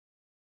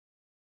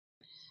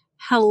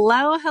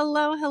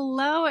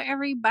Hello,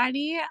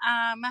 everybody.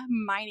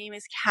 My name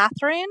is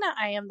Catherine.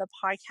 I am the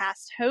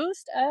podcast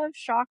host of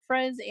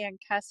Chakras and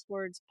Cuss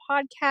Words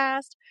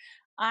podcast.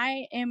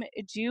 I am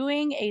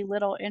doing a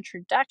little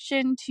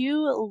introduction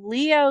to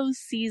Leo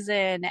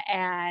season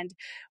and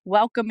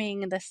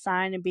welcoming the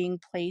sun being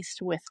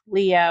placed with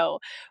Leo.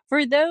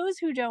 For those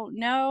who don't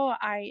know,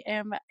 I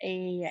am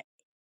a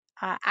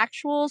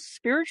actual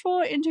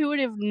spiritual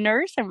intuitive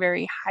nurse. I'm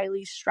very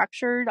highly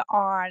structured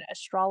on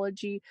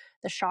astrology,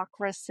 the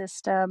chakra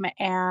system,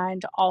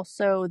 and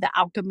also the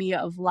alchemy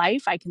of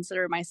life. I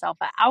consider myself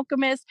an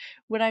alchemist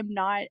when I'm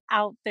not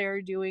out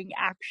there doing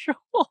actual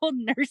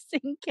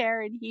nursing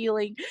care and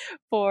healing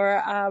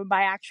for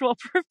my actual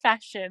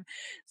profession.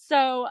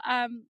 So,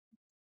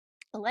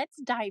 let's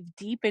dive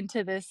deep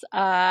into this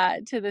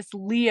to this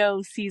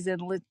Leo season,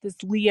 this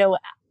Leo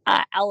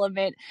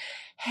element.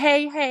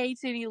 Hey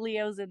to any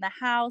Leos in the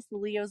house. The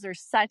Leos are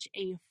such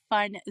a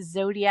fun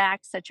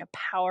zodiac, such a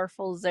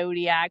powerful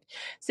zodiac.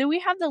 So we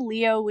have the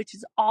Leo, which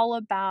is all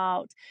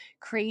about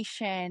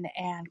creation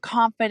and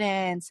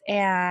confidence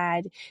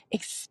and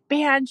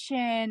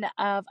expansion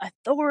of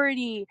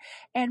authority.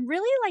 And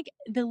really, like,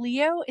 the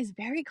Leo is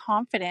very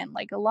confident.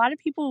 Like, a lot of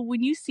people,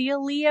 when you see a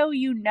Leo,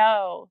 you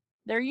know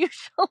they're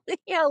usually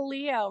a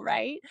Leo,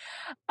 right?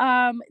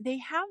 They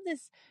have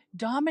this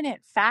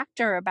dominant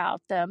factor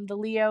about them. The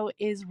Leo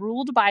is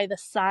ruled by the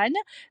sun.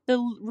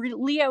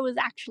 Leo is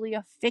actually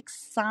a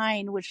fixed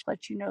sign, which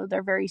lets you know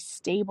they're very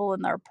stable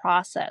in their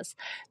process.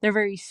 They're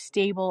very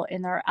stable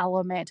in their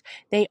element.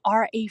 They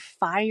are a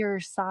fire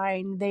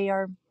sign. They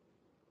are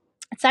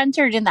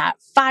centered in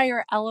that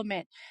fire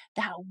element,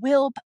 that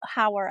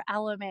willpower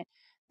element,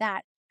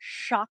 that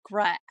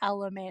chakra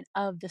element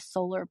of the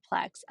solar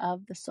plex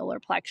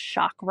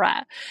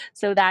chakra.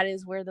 So that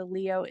is where the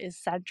Leo is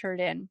centered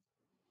in.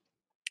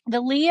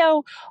 The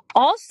Leo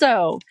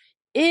also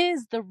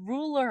is the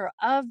ruler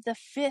of the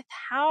fifth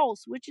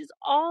house, which is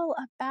all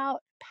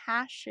about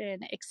passion,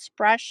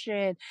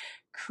 expression,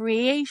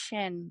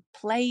 creation,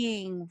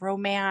 playing,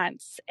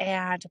 romance,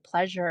 and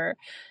pleasure.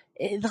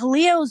 The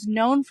Leo's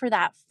known for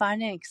that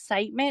fun and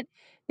excitement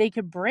they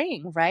could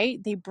bring,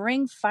 right? They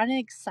bring fun and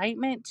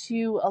excitement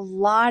to a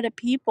lot of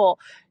people,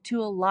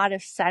 to a lot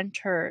of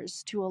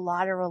centers, to a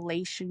lot of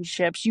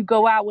relationships. You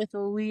go out with a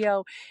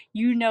Leo,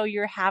 you know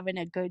you're having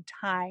a good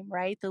time,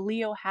 right? The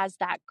Leo has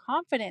that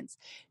confidence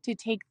to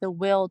take the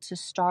will to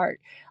start.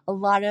 A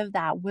lot of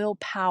that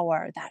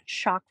willpower, that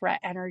chakra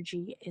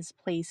energy is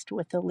placed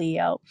with the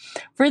Leo.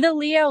 For the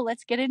Leo,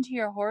 let's get into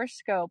your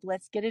horoscope.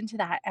 Let's get into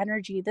that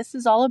energy. This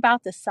is all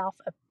about the self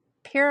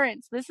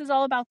appearance. This is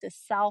all about the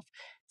self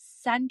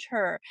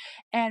center.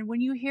 And when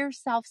you hear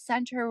self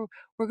center,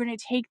 we're going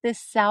to take this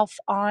self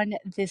on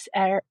this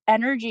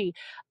energy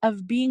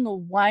of being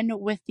one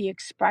with the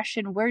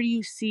expression. Where do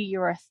you see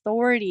your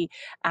authority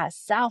as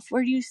self?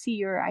 Where do you see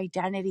your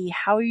identity?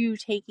 How are you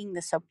taking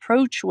this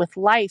approach with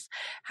life?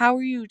 How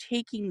are you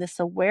taking this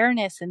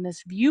awareness and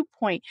this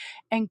viewpoint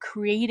and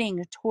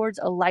creating towards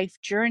a life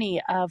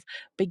journey of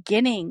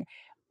beginning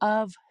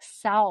of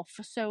self?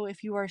 So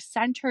if you are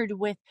centered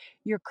with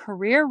your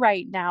career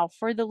right now,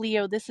 for the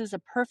Leo, this is a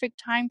perfect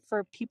time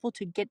for people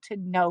to get to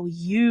know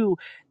you,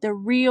 the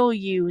real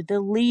you, the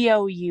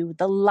Leo you,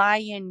 the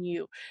lion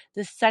you,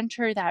 the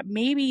center that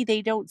maybe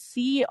they don't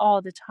see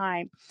all the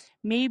time.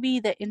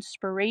 Maybe the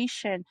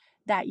inspiration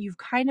that you've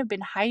kind of been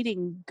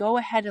hiding, go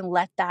ahead and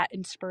let that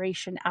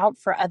inspiration out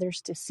for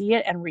others to see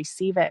it and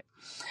receive it.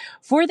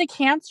 For the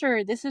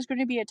Cancer, this is going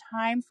to be a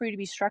time for you to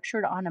be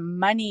structured on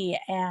money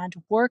and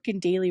work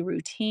and daily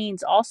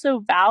routines, also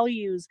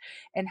values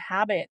and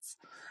habits.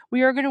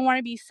 We are going to want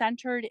to be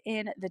centered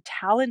in the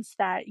talents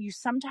that you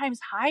sometimes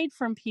hide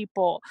from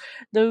people.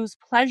 Those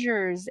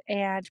pleasures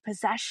and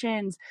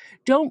possessions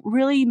don't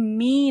really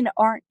mean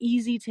aren't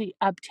easy to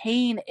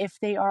obtain if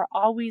they are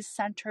always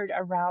centered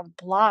around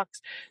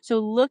blocks. So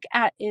look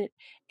at it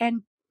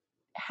and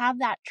have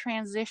that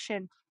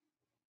transition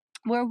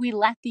where we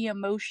let the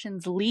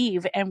emotions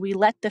leave and we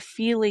let the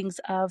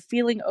feelings of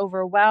feeling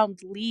overwhelmed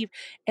leave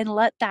and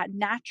let that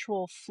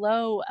natural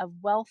flow of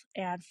wealth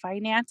and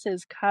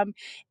finances come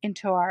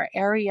into our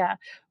area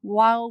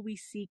while we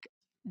seek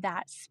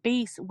that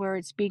space where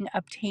it's being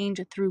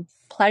obtained through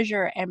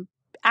pleasure and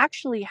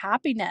actually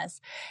happiness.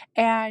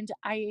 And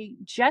I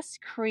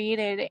just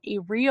created a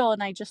reel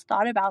and I just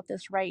thought about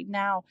this right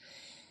now.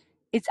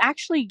 It's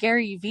actually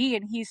Gary Vee,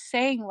 and he's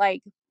saying,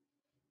 like,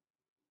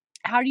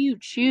 how do you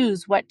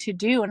choose what to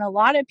do? And a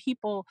lot of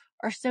people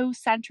are so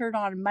centered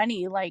on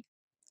money. Like,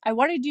 I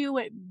want to do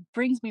what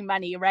brings me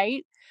money,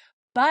 right?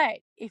 But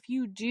if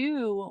you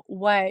do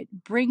what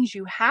brings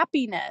you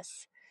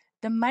happiness,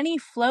 the money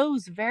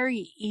flows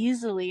very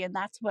easily. And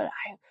that's what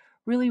I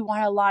really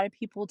want a lot of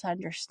people to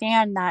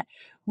understand, that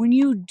when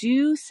you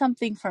do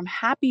something from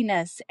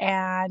happiness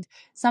and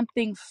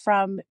something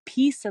from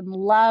peace and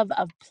love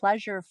of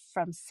pleasure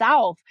from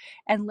self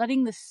and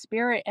letting the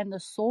spirit and the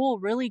soul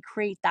really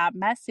create that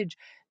message,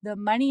 the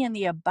money and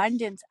the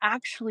abundance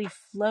actually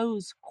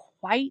flows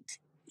quite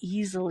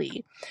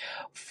easily.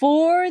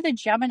 For the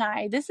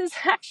Gemini, this is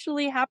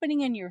actually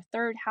happening in your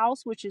third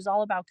house, which is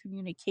all about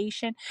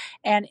communication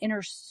and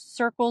inner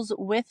circles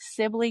with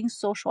siblings,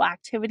 social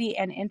activity,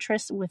 and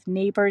interests with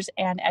neighbors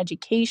and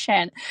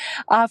education.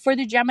 For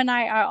the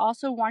Gemini, I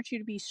also want you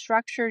to be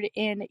structured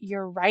in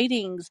your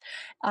writings.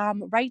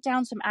 Write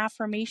down some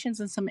affirmations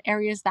in some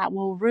areas that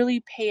will really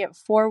pay it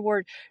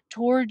forward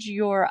towards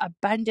your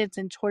abundance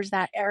and towards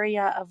that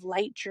area of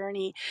light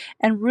journey,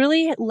 and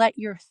really let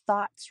your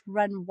thoughts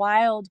run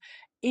wild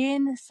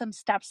in some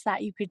steps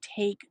that you could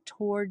take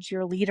towards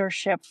your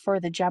leadership for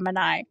the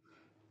Gemini.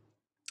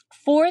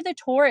 For the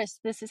Taurus,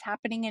 this is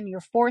happening in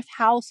your fourth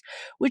house,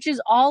 which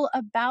is all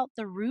about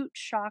the root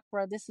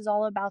chakra. This is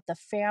all about the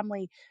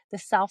family, the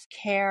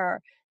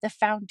self-care, the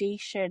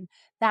foundation,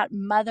 that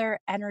mother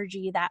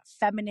energy, that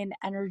feminine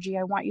energy.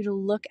 I want you to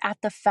look at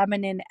the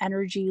feminine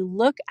energy.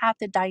 Look at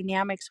the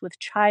dynamics with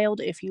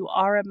child. If you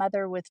are a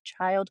mother with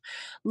child,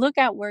 look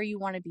at where you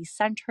want to be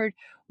centered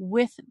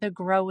with the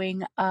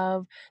growing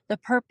of the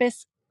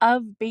purpose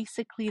of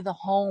basically the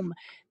home.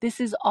 This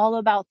is all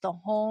about the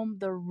home,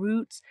 the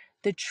roots,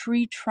 the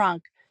tree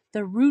trunk,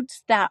 the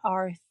roots that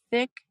are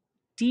thick,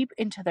 deep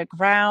into the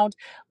ground.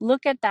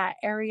 Look at that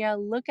area,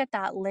 look at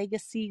that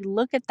legacy,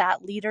 look at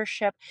that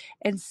leadership,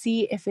 and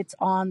see if it's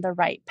on the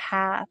right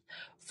path.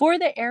 For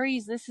the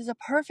Aries, this is a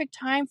perfect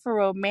time for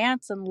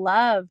romance and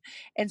love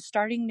and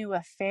starting new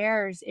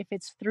affairs. If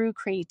it's through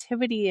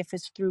creativity, if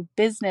it's through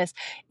business,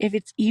 if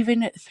it's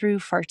even through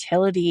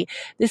fertility,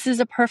 this is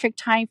a perfect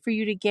time for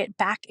you to get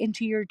back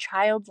into your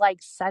childlike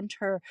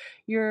center,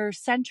 your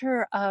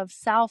center of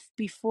self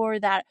before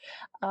that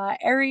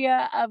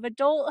area of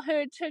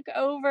adulthood took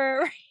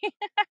over.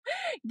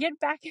 Get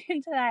back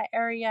into that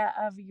area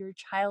of your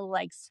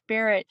childlike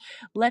spirit.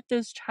 Let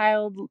those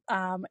child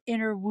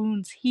inner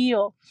wounds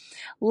heal.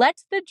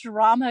 Let the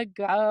drama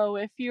go.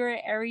 If you're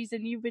an Aries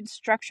and you've been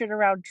structured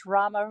around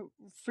drama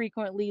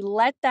frequently,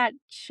 let that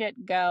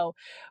shit go.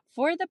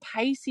 For the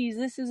Pisces,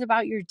 this is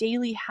about your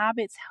daily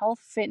habits, health,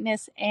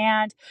 fitness,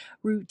 and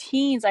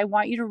routines. I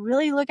want you to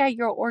really look at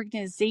your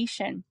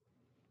organization.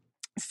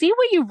 See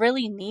what you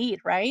really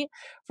need, right?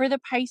 For the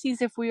Pisces,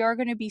 if we are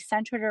going to be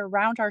centered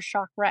around our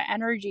chakra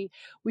energy,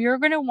 we are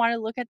going to want to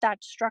look at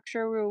that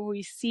structure where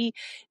we see,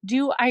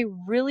 do I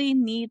really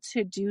need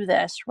to do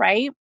this,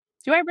 right?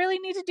 Do I really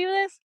need to do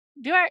this?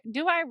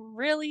 Do I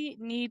really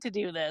need to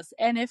do this?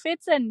 And if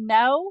it's a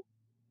no,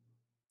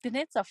 then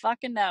it's a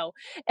fucking no.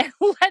 And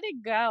let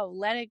it go.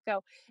 Let it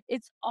go.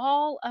 It's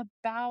all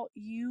about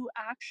you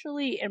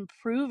actually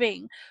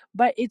improving,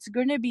 but it's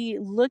going to be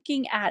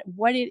looking at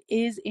what it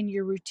is in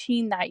your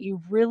routine that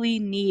you really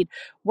need,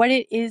 what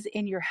it is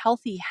in your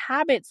healthy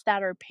habits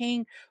that are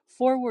paying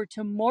forward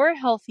to more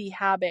healthy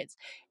habits.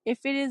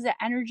 If it is the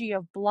energy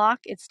of block,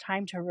 it's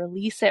time to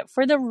release it.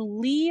 For the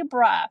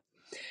Libra,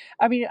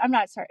 I'm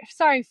not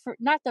sorry for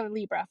not the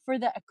Libra, for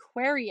the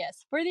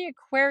Aquarius. For the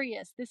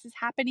Aquarius, this is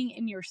happening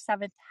in your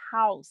seventh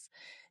house.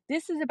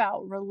 This is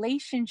about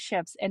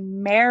relationships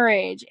and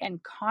marriage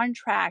and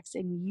contracts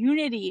and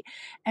unity,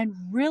 and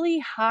really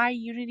high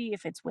unity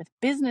if it's with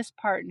business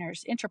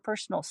partners,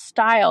 interpersonal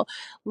style.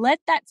 Let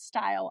that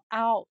style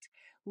out.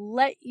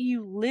 Let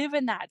you live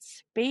in that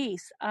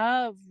space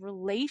of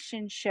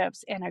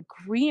relationships and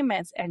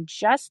agreements and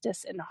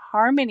justice and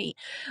harmony.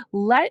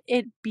 Let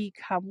it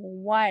become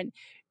one.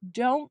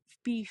 Don't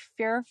be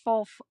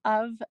fearful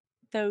of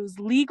those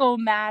legal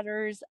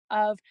matters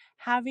of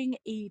having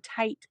a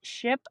tight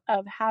ship,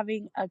 of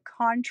having a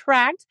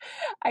contract.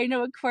 I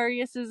know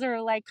Aquariuses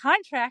are like,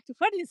 contract?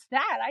 What is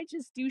that? I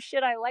just do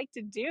shit I like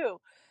to do.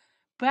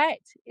 But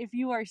if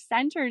you are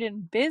centered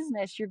in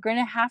business, you're going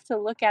to have to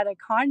look at a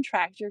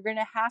contract. You're going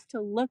to have to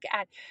look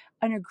at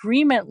an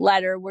agreement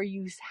letter where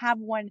you have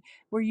one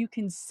where you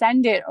can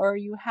send it, or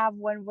you have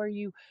one where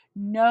you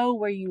know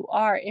where you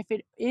are. If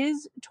it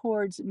is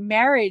towards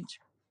marriage,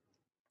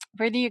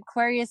 for the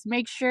Aquarius,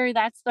 make sure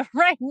that's the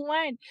right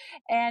one.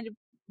 And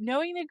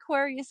knowing the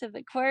Aquarius, if the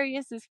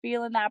Aquarius is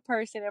feeling that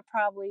person, it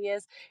probably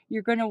is.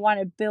 You're going to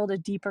want to build a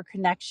deeper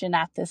connection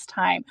at this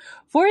time.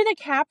 For the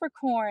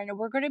Capricorn,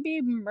 we're going to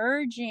be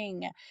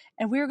merging,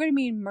 and we're going to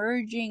be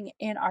merging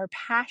in our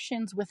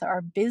passions with our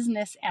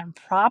business and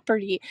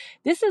property.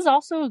 This is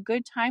also a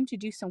good time to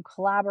do some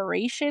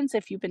collaborations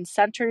if you've been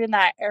centered in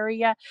that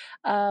area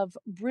of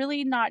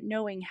really not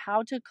knowing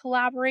how to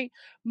collaborate.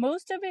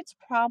 Most of it's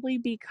probably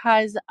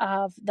because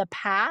of the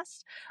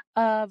past,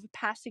 of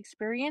past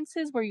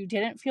experiences where you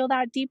didn't feel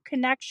that deep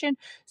connection.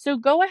 So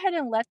go ahead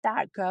and let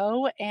that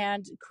go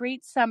and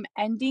create some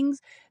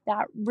endings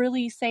that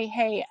really say,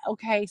 hey,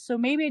 okay, so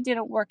maybe it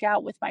didn't work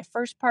out with my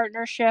first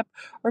partnership,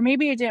 or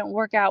maybe it didn't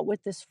work out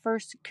with this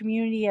first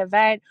community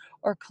event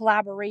or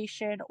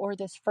collaboration or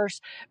this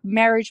first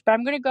marriage, but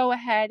I'm going to go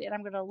ahead and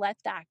I'm going to let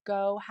that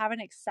go, have an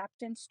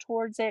acceptance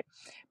towards it,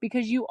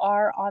 because you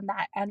are on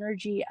that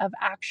energy of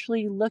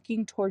actually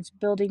looking towards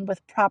building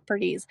with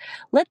properties.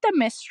 Let the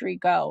mystery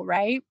go,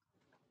 right?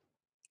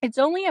 It's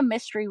only a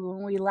mystery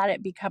when we let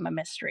it become a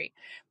mystery.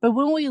 But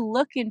when we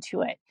look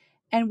into it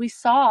and we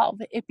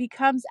solve. It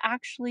becomes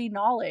actually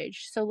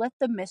knowledge. So let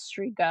the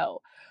mystery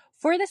go.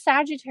 For the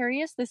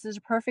Sagittarius, this is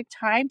a perfect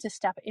time to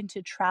step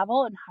into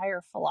travel and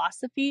higher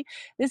philosophy.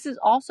 This is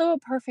also a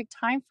perfect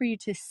time for you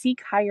to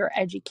seek higher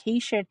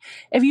education.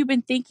 If you've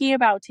been thinking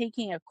about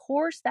taking a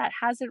course that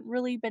hasn't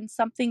really been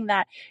something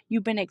that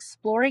you've been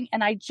exploring,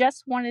 and I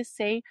just want to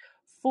say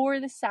for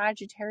the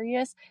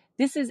Sagittarius,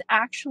 this is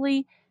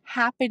actually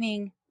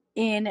happening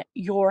in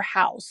your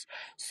house.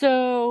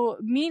 So,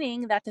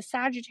 meaning that the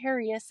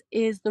Sagittarius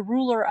is the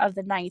ruler of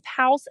the ninth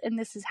house, and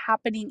this is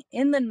happening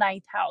in the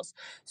ninth house.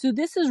 So,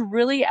 this is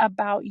really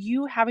about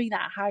you having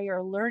that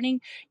higher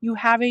learning, you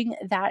having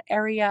that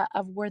area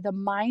of where the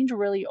mind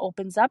really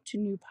opens up to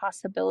new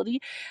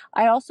possibility.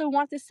 I also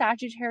want the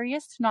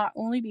Sagittarius to not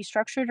only be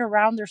structured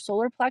around their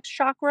solar plex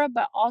chakra,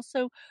 but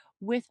also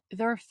with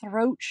their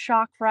throat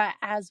chakra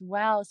as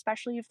well,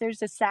 especially if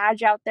there's a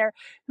Sag out there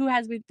who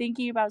has been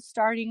thinking about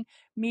starting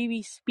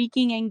maybe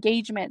speaking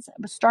engagements,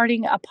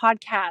 starting a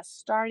podcast,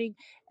 starting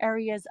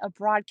areas of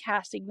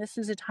broadcasting. This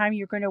is a time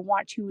you're going to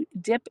want to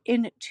dip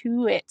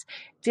into it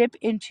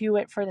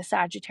for the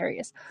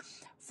Sagittarius.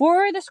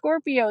 For the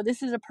Scorpio,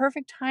 this is a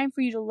perfect time for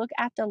you to look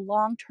at the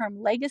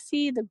long-term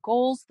legacy, the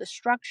goals, the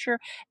structure,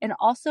 and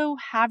also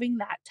having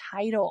that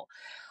title.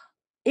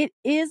 It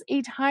is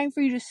a time for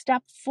you to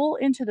step full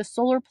into the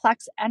solar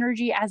plex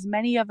energy, as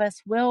many of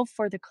us will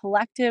for the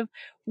collective.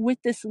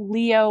 With this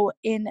Leo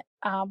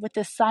with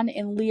the sun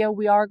in Leo,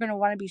 we are going to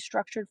want to be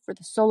structured for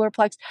the solar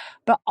plex,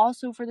 but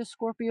also for the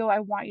Scorpio, I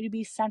want you to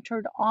be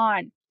centered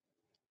on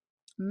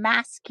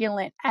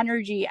masculine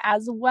energy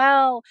as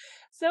well.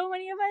 So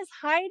many of us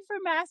hide from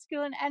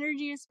masculine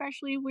energy,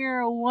 especially if we're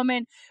a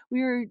woman.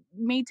 We're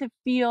made to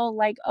feel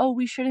like, oh,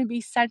 we shouldn't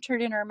be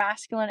centered in our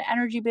masculine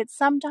energy, but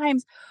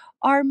sometimes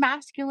our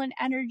masculine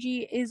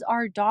energy is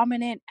our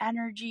dominant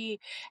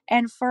energy.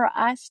 And for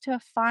us to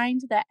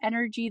find the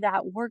energy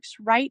that works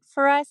right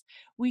for us,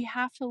 we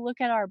have to look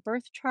at our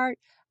birth chart.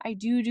 I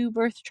do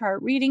birth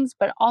chart readings,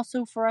 but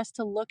also for us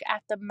to look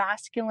at the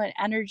masculine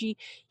energy,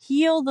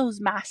 heal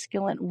those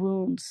masculine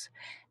wounds.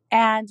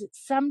 And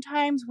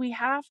sometimes we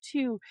have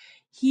to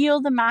heal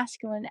the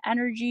masculine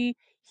energy,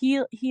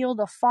 heal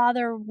the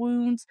father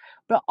wounds,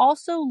 but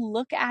also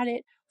look at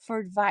it for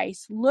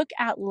advice. Look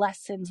at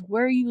lessons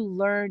where you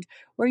learned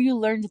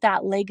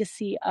that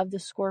legacy of the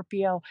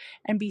Scorpio,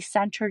 and be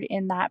centered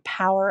in that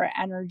power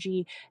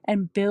energy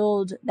and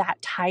build that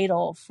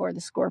title for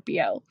the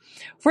Scorpio.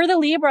 For the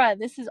Libra,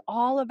 this is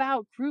all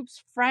about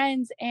groups,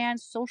 friends, and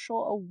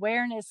social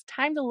awareness.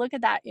 Time to look at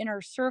that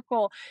inner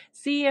circle.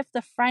 See if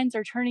the friends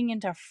are turning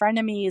into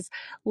frenemies.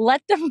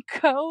 Let them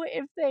go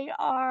if they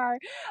are.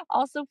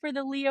 Also for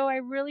the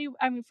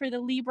for the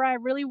Libra, I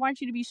really want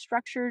you to be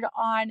structured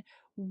on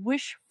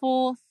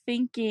wishful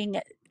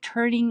thinking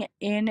turning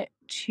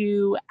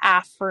into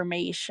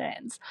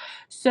affirmations.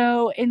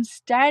 So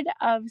instead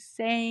of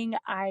saying,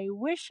 I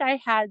wish I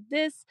had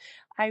this,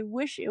 I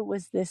wish it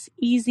was this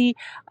easy,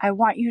 I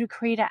want you to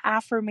create an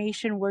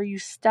affirmation where you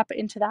step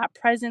into that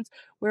presence,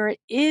 where it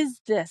is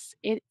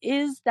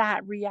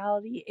that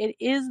reality, it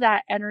is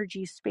that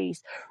energy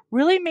space.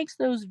 Really makes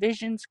those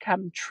visions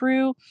come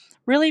true,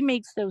 really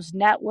makes those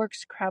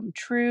networks come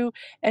true,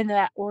 and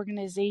that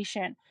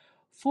organization.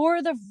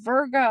 For the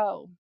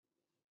Virgo,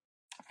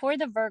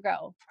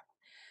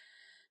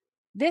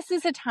 this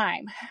is a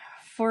time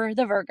for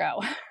the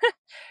Virgo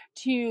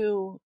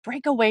to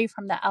break away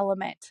from the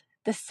element,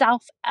 the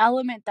self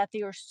element that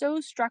they are so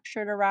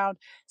structured around,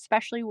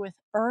 especially with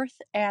earth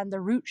and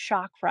the root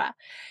chakra.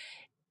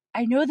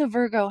 I know the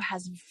Virgo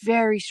has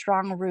very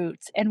strong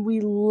roots, and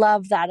we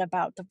love that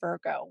about the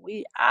Virgo.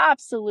 We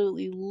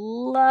absolutely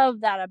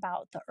love that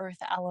about the earth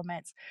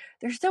elements.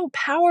 They're so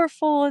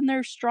powerful in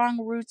their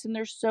strong roots, and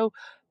they're so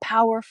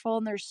powerful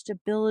in their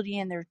stability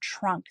and their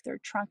trunk. Their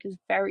trunk is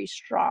very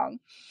strong.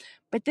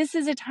 But this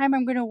is a time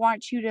I'm going to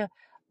want you to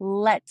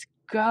let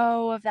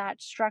go of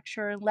that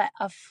structure and let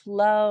a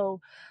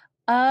flow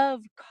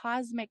of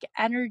cosmic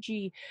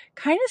energy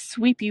kind of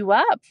sweep you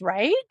up,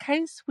 right?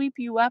 Kind of sweep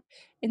you up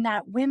in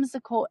that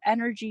whimsical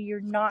energy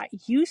you're not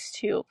used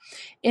to,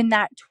 in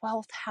that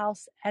 12th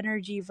house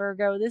energy,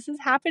 Virgo. This is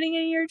happening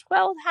in your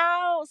 12th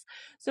house.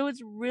 So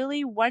it's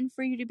really one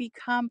for you to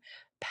become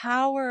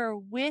power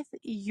with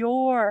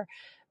your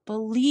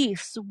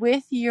beliefs,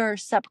 with your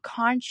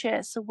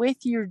subconscious, with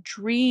your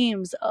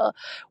dreams,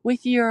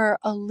 with your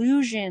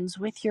illusions,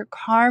 with your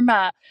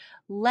karma.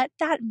 Let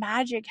that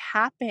magic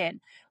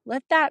happen.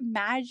 Let that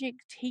magic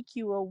take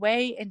you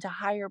away into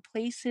higher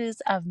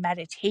places of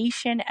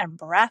meditation and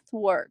breath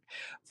work.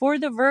 For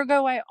the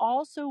Virgo, I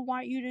also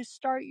want you to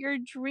start your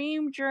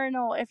dream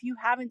journal. If you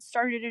haven't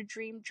started a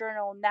dream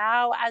journal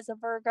now as a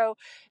Virgo,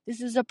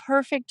 this is a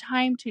perfect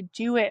time to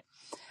do it.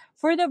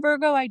 For the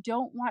Virgo, I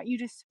don't want you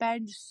to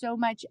spend so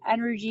much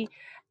energy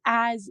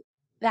as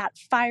that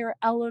fire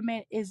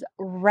element is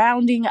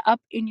rounding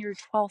up in your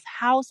 12th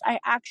house, I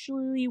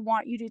actually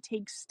want you to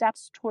take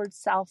steps towards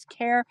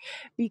self-care,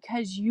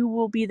 because you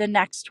will be the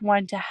next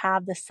one to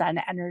have the sun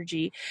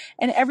energy.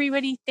 And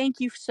everybody, thank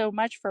you so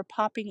much for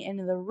popping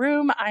into the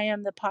room. I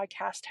am the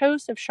podcast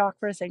host of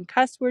Chakras and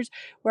Cuss Words,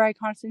 where I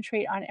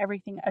concentrate on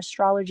everything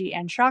astrology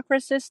and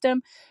chakra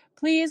system.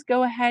 Please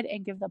go ahead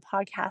and give the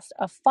podcast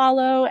a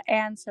follow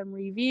and some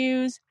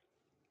reviews.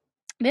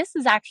 This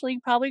is actually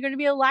probably going to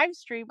be a live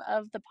stream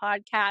of the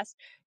podcast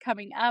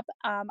coming up.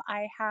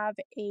 I have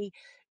a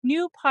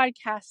new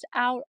podcast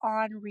out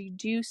on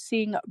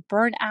reducing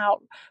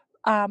burnout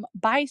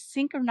by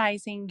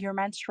synchronizing your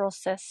menstrual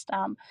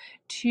system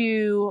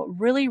to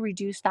really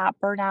reduce that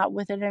burnout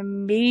with an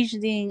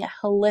amazing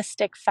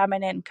holistic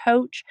feminine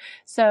coach.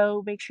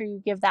 So make sure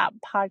you give that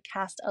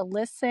podcast a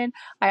listen.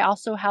 I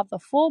also have the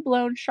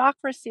full-blown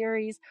chakra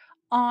series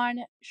on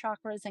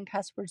Chakras and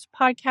Cuss Words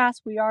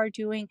podcast. We are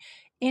doing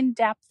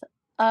in-depth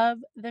of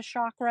the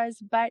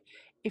chakras, but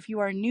if you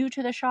are new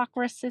to the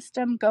chakra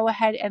system, go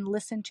ahead and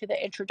listen to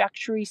the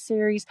introductory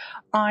series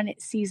on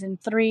season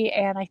 3,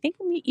 and I think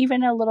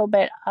even a little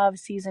bit of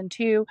season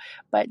 2,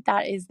 but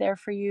that is there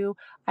for you.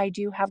 I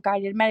do have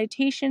guided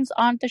meditations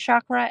on the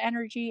chakra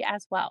energy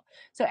as well.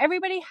 So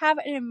everybody have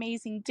an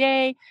amazing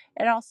day,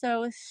 and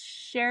also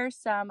share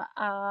some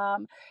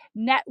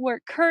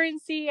network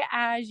currency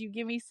as you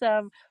give me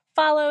some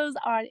follows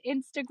on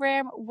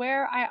Instagram,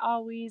 where I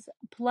always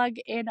plug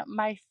in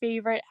my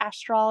favorite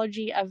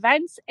astrology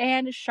events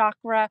and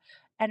chakra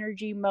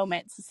energy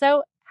moments.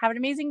 So have an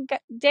amazing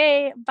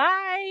day.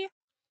 Bye.